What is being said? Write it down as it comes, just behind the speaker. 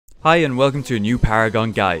Hi and welcome to a new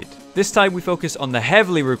Paragon guide. This time we focus on the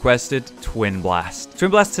heavily requested Twinblast.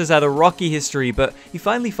 Twinblast has had a rocky history, but he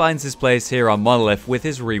finally finds his place here on Monolith with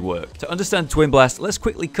his rework. To understand Twinblast, let's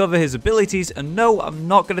quickly cover his abilities, and no, I'm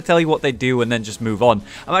not going to tell you what they do and then just move on.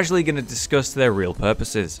 I'm actually going to discuss their real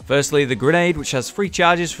purposes. Firstly, the grenade, which has free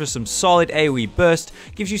charges for some solid AoE burst,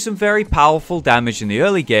 gives you some very powerful damage in the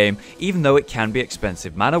early game, even though it can be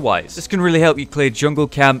expensive mana-wise. This can really help you clear jungle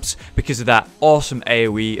camps because of that awesome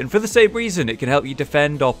AoE, and for the same reason, it can help you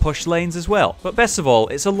defend or push lanes as well. But best of all,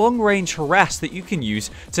 it's a long-range harass that you can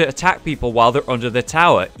use to attack people while they're under the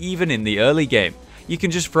tower, even in the early game. You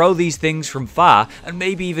can just throw these things from far and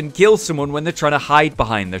maybe even kill someone when they're trying to hide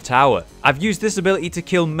behind their tower. I've used this ability to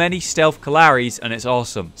kill many stealth Kalaris and it's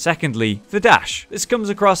awesome. Secondly, the dash. This comes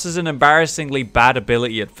across as an embarrassingly bad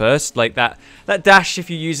ability at first, like that dash if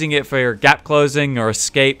you're using it for your gap closing or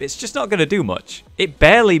escape, it's just not going to do much. It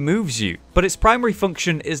barely moves you, but its primary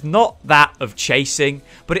function is not that of chasing,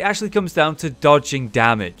 but it actually comes down to dodging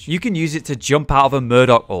damage. You can use it to jump out of a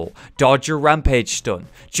Murdoch ult, dodge a rampage stun,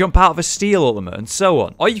 jump out of a steel ultimate, and so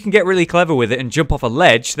on. Or you can get really clever with it and jump off a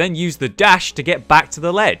ledge, then use the dash to get back to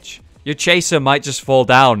the ledge. Your chaser might just fall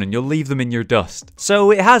down and you'll leave them in your dust. So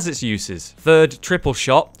it has its uses. Third, triple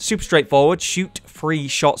shot. Super straightforward. Shoot 3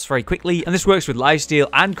 shots very quickly. And this works with lifesteal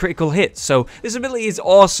and critical hits. So this ability is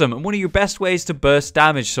awesome and one of your best ways to burst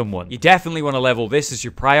damage someone. You definitely want to level this as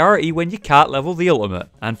your priority when you can't level the ultimate.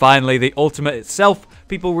 And finally, the ultimate itself.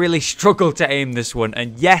 People really struggle to aim this one.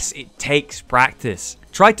 And yes, it takes practice.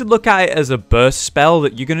 Try to look at it as a burst spell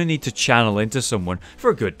that you're going to need to channel into someone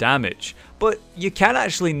for good damage. But you can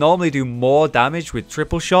actually normally do more damage with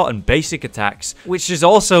triple shot and basic attacks, which is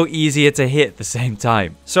also easier to hit at the same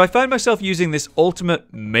time. So I find myself using this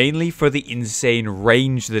ultimate mainly for the insane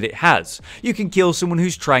range that it has. You can kill someone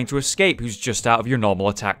who's trying to escape, who's just out of your normal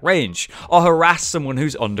attack range, or harass someone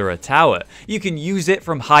who's under a tower. You can use it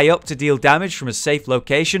from high up to deal damage from a safe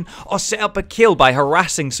location, or set up a kill by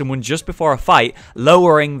harassing someone just before a fight,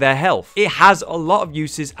 lowering their health. It has a lot of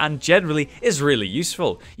uses and generally is really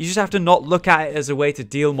useful. You just have to not look at it as a way to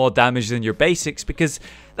deal more damage than your basics because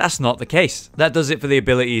that's not the case. That does it for the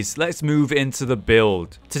abilities. Let's move into the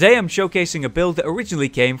build. Today I'm showcasing a build that originally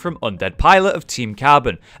came from Undead Pilot of Team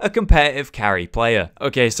Carbon, a competitive carry player.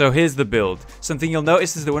 Okay, so here's the build. Something you'll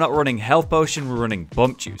notice is that we're not running health potion, we're running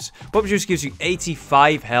bump juice. Bump juice gives you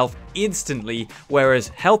 85 health instantly, whereas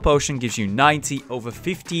health potion gives you 90 over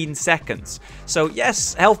 15 seconds. So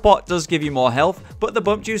yes, health pot does give you more health, but the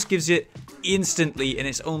bump juice gives it instantly and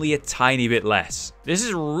it's only a tiny bit less. This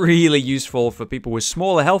is really useful for people with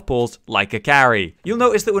smaller health pools like a carry. You'll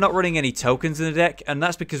notice that we're not running any tokens in the deck, and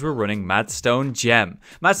that's because we're running Madstone Gem.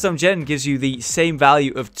 Madstone Gem gives you the same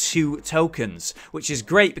value of 2 tokens, which is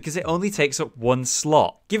great because it only takes up 1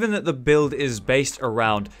 slot. Given that the build is based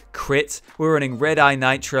around crit, we're running Red Eye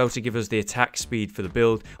Nitro to give us the attack speed for the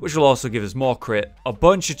build, which will also give us more crit, a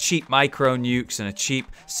bunch of cheap micro nukes, and a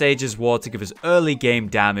cheap Sage's Ward to give us early game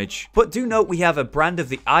damage. But do note we have a brand of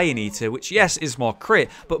the Iron Eater, which yes is more crit,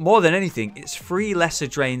 but more than anything, it's free lesser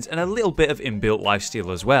drains and a little bit of inbuilt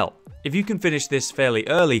lifesteal as well. If you can finish this fairly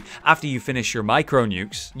early after you finish your micro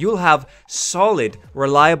nukes, you'll have solid,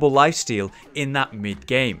 reliable lifesteal in that mid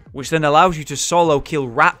game, which then allows you to solo kill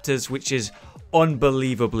raptors, which is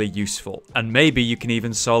unbelievably useful. And maybe you can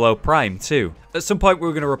even solo Prime too. At some point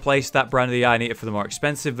we're going to replace that brand of the Iron Eater for the more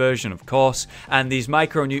expensive version, of course, and these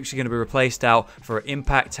micro nukes are going to be replaced out for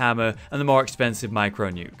Impact Hammer and the more expensive micro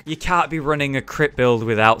nuke. You can't be running a crit build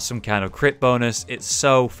without some kind of crit bonus. It's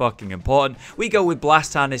so fucking important. We go with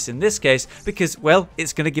Blast Harness in this case because, well,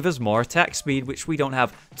 it's going to give us more attack speed, which we don't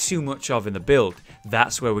have too much of in the build.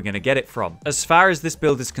 That's where we're going to get it from. As far as this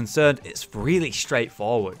build is concerned, it's really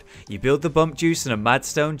straightforward. You build the bump juice and a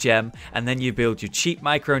Madstone Gem, and then you build your cheap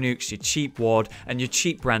micro nukes, your cheap ward, and your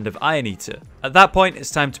cheap brand of Iron Eater. At that point,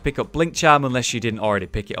 it's time to pick up Blink Charm unless you didn't already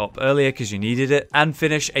pick it up earlier because you needed it, and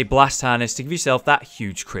finish a Blast Harness to give yourself that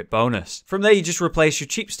huge crit bonus. From there, you just replace your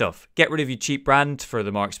cheap stuff. Get rid of your cheap brand for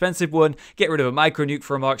the more expensive one, get rid of a micro nuke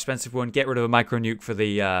for a more expensive one, get rid of a micro nuke for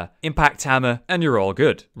the Impact Hammer, and you're all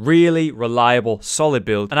good. Really reliable, solid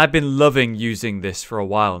build, and I've been loving using this for a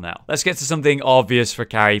while now. Let's get to something obvious for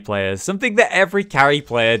carry players, something that every carry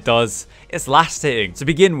player does. It's last hitting. To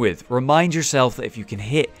begin with, remind yourself that if you can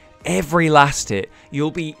hit every last hit,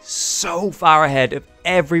 you'll be so far ahead of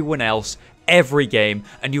everyone else every game,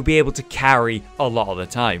 and you'll be able to carry a lot of the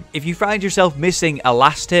time. If you find yourself missing a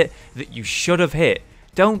last hit that you should have hit,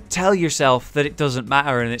 don't tell yourself that it doesn't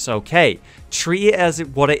matter and it's okay. Treat it as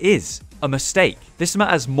what it is, a mistake. This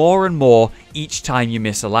matters more and more each time you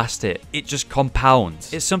miss a last hit. It just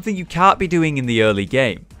compounds. It's something you can't be doing in the early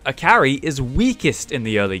game. A carry is weakest in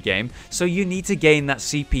the early game, so you need to gain that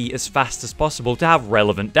CP as fast as possible to have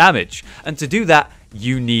relevant damage, and to do that,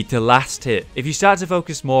 you need to last hit. If you start to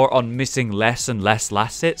focus more on missing less and less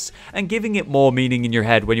last hits, and giving it more meaning in your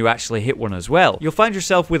head when you actually hit one as well, you'll find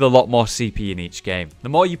yourself with a lot more CP in each game. The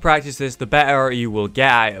more you practice this, the better you will get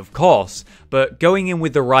at it, of course, but going in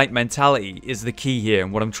with the right mentality is the key here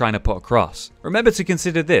and what I'm trying to put across. Remember to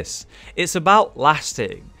consider this, it's about last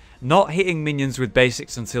hitting. Not hitting minions with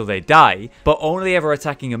basics until they die, but only ever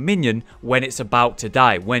attacking a minion when it's about to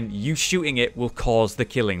die, when you shooting it will cause the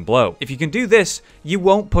killing blow. If you can do this, you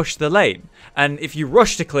won't push the lane. And if you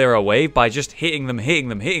rush to clear a wave by just hitting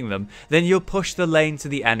them, then you'll push the lane to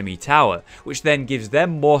the enemy tower, which then gives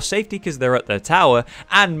them more safety because they're at their tower,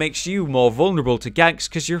 and makes you more vulnerable to ganks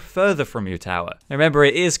because you're further from your tower. Remember,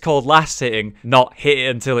 it is called last hitting, not hit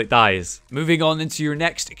it until it dies. Moving on into your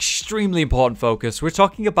next extremely important focus, we're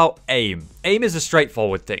talking about aim. Aim is a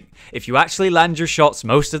straightforward thing. If you actually land your shots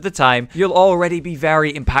most of the time, you'll already be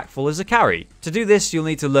very impactful as a carry. To do this, you'll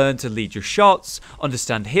need to learn to lead your shots,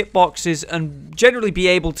 understand hitboxes, and generally be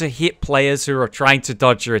able to hit players who are trying to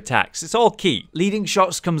dodge your attacks. It's all key. Leading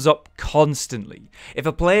shots comes up constantly. If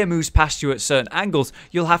a player moves past you at certain angles,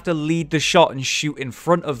 you'll have to lead the shot and shoot in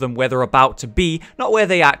front of them where they're about to be, not where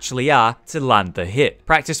they actually are, to land the hit.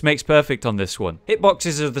 Practice makes perfect on this one.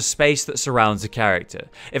 Hitboxes are the space that surrounds a character.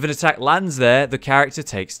 If an attack lands there, the character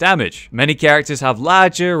takes damage. Many characters have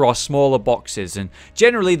larger or smaller boxes, and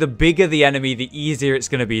generally the bigger the enemy, the easier it's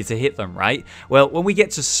going to be to hit them, right? Well, when we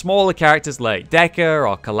get to smaller characters like Decker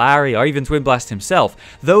or Kalari or even Twinblast himself,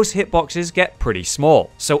 those hitboxes get pretty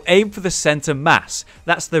small. So aim for the center mass.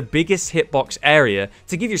 That's the biggest hitbox area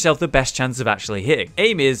to give yourself the best chance of actually hitting.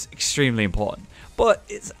 Aim is extremely important, but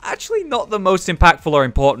it's actually not the most impactful or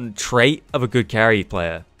important trait of a good carry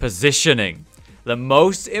player. Positioning. The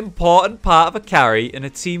most important part of a carry in a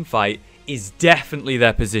team fight is definitely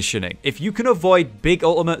their positioning. If you can avoid big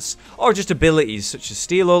ultimates or just abilities such as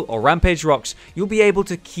Steel Ult or Rampage Rocks, you'll be able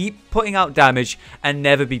to keep putting out damage and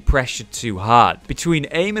never be pressured too hard. Between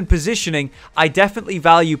aim and positioning, I definitely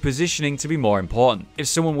value positioning to be more important. If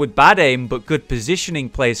someone with bad aim but good positioning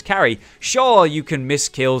plays carry, sure, you can miss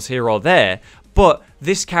kills here or there, but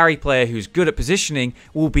this carry player who's good at positioning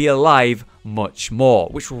will be alive much more,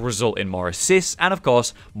 which will result in more assists and, of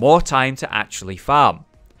course, more time to actually farm.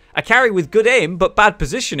 A carry with good aim but bad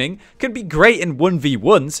positioning can be great in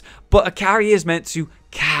 1v1s, but a carry is meant to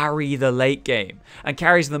carry the late game, and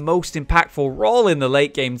carries the most impactful role in the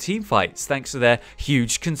late game teamfights thanks to their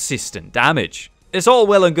huge consistent damage. It's all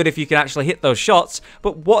well and good if you can actually hit those shots,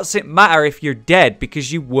 but what's it matter if you're dead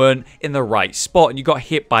because you weren't in the right spot and you got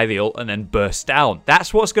hit by the ult and then burst down?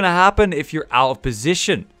 That's what's going to happen if you're out of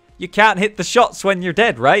position. You can't hit the shots when you're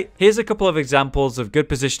dead, right? Here's a couple of examples of good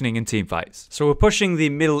positioning in teamfights. So we're pushing the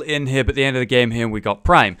middle inhib at the end of the game here, and we got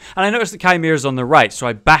Prime. And I noticed the Chimera's on the right, so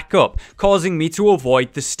I back up, causing me to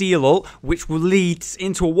avoid the Steel Ult, which will lead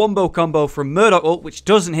into a wombo combo from Murdoch Ult, which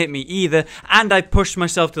doesn't hit me either. And I pushed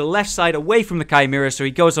myself to the left side away from the Chimera, so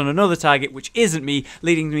he goes on another target, which isn't me,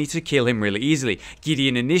 leading me to kill him really easily.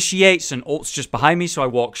 Gideon initiates, and Ult's just behind me, so I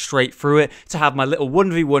walk straight through it to have my little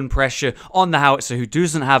 1v1 pressure on the Howitzer, who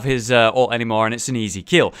doesn't have his ult anymore, and it's an easy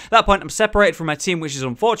kill. At that point, I'm separated from my team, which is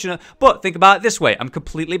unfortunate, but think about it this way. I'm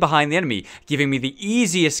completely behind the enemy, giving me the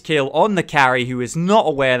easiest kill on the carry, who is not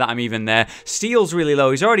aware that I'm even there. Steel's really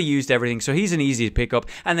low. He's already used everything, so he's an easy pickup.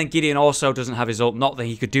 And then Gideon also doesn't have his ult. Not that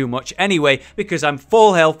he could do much anyway, because I'm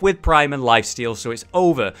full health with Prime and lifesteal, so it's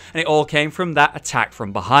over. And it all came from that attack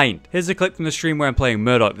from behind. Here's a clip from the stream where I'm playing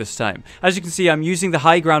Murdoch this time. As you can see, I'm using the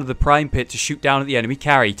high ground of the Prime pit to shoot down at the enemy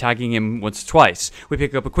carry, tagging him once or twice. We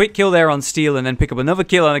pick up a quick kill there on Steel, and then pick up another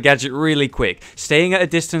kill on a gadget really quick. Staying at a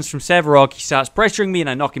distance from Sevarog, he starts pressuring me, and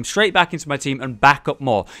I knock him straight back into my team and back up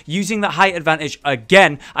more. Using that height advantage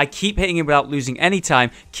again, I keep hitting him without losing any time,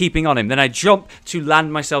 keeping on him. Then I jump to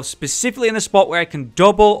land myself specifically in the spot where I can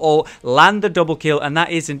double or land the double kill, and that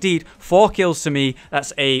is indeed 4 kills to me.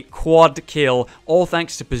 That's a quad kill, all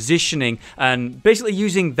thanks to positioning and basically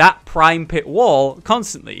using that Prime pit wall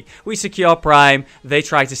constantly. We secure Prime, they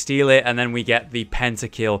try to steal it, and then we get the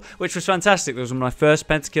pentakill, which was fantastic. It was one of my first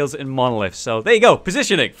pentakills in Monolith. So there you go,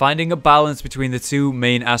 positioning. Finding a balance between the two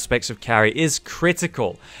main aspects of carry is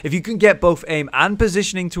critical. If you can get both aim and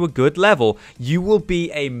positioning to a good level, you will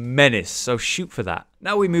be a menace, so shoot for that.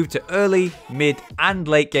 Now we move to early, mid, and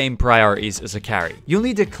late game priorities as a carry. You'll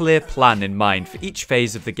need a clear plan in mind for each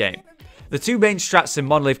phase of the game. The two main strats in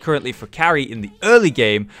Monolith currently for carry in the early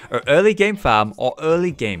game are early game farm or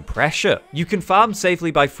early game pressure. You can farm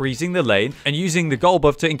safely by freezing the lane and using the gold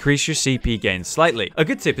buff to increase your CP gains slightly. A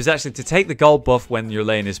good tip is actually to take the gold buff when your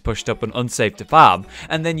lane is pushed up and unsafe to farm,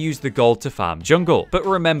 and then use the gold to farm jungle. But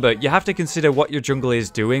remember, you have to consider what your jungle is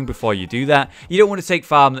doing before you do that. You don't want to take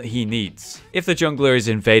farm that he needs. If the jungler is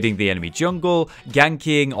invading the enemy jungle,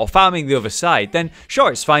 ganking, or farming the other side, then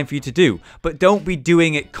sure, it's fine for you to do, but don't be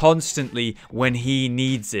doing it constantly when he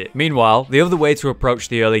needs it. Meanwhile, the other way to approach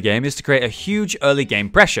the early game is to create a huge early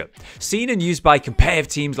game pressure. Seen and used by competitive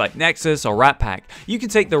teams like Nexus or Rat Pack, you can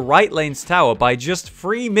take the right lane's tower by just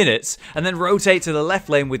 3 minutes and then rotate to the left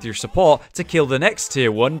lane with your support to kill the next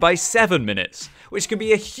tier 1 by 7 minutes, which can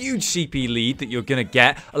be a huge CP lead that you're going to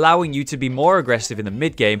get, allowing you to be more aggressive in the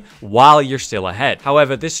mid game while you're still ahead.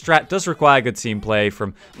 However, this strat does require good team play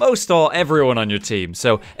from most or everyone on your team,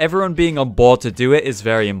 so everyone being on board to do it is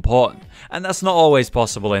very important. And that's not always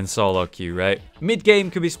possible in solo queue, right? Mid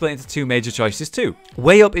game can be split into two major choices too.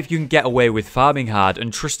 Weigh up if you can get away with farming hard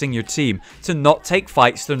and trusting your team to not take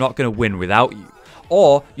fights they're not going to win without you.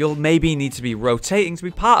 Or you'll maybe need to be rotating to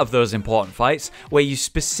be part of those important fights where you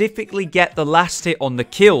specifically get the last hit on the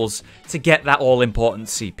kills to get that all-important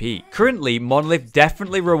CP. Currently, Monolith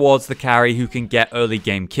definitely rewards the carry who can get early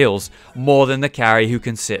game kills more than the carry who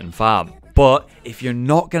can sit and farm. But if you're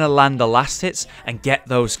not going to land the last hits and get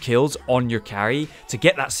those kills on your carry to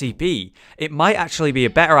get that CP, it might actually be a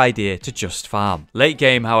better idea to just farm. Late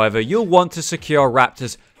game, however, you'll want to secure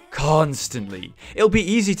Raptors constantly. It'll be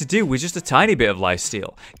easy to do with just a tiny bit of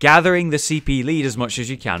lifesteal, gathering the CP lead as much as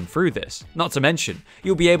you can through this. Not to mention,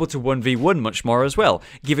 you'll be able to 1v1 much more as well,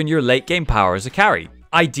 given your late game power as a carry.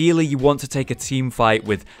 Ideally, you want to take a team fight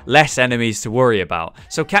with less enemies to worry about,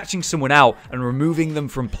 so catching someone out and removing them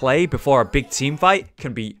from play before a big team fight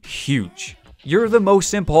can be huge. You're the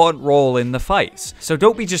most important role in the fights, so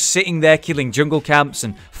don't be just sitting there killing jungle camps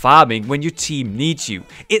and farming when your team needs you.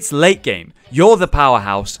 It's late game. You're the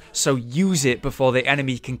powerhouse, so use it before the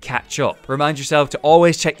enemy can catch up. Remind yourself to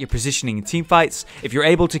always check your positioning in teamfights. If you're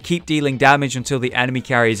able to keep dealing damage until the enemy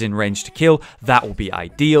carry is in range to kill, that will be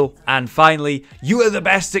ideal. And finally, you are the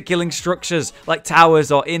best at killing structures like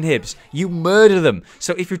towers or inhibs. You murder them.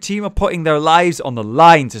 So if your team are putting their lives on the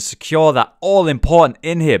line to secure that all-important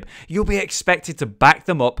inhib, you'll be expected to back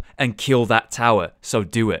them up and kill that tower. So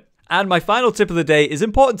do it. And my final tip of the day is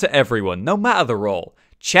important to everyone, no matter the role.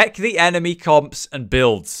 Check the enemy comps and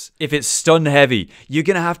builds. If it's stun heavy, you're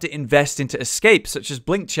going to have to invest into escapes such as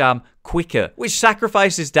Blink Charm quicker, which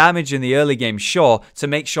sacrifices damage in the early game, sure, to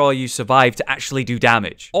make sure you survive to actually do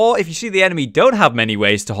damage. Or if you see the enemy don't have many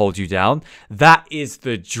ways to hold you down, that is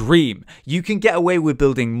the dream. You can get away with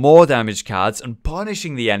building more damage cards and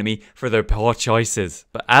punishing the enemy for their poor choices.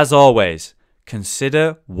 But as always,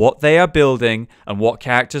 consider what they are building and what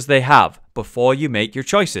characters they have before you make your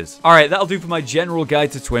choices. Alright, that'll do for my general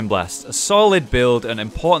guide to Twinblast. A solid build and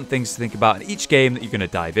important things to think about in each game that you're going to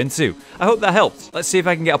dive into. I hope that helped. Let's see if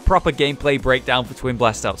I can get a proper gameplay breakdown for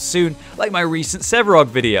Twinblast out soon, like my recent Severog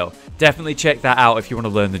video. Definitely check that out if you want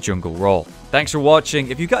to learn the jungle role. Thanks for watching.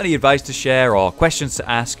 If you've got any advice to share or questions to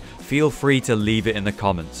ask, feel free to leave it in the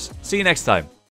comments. See you next time.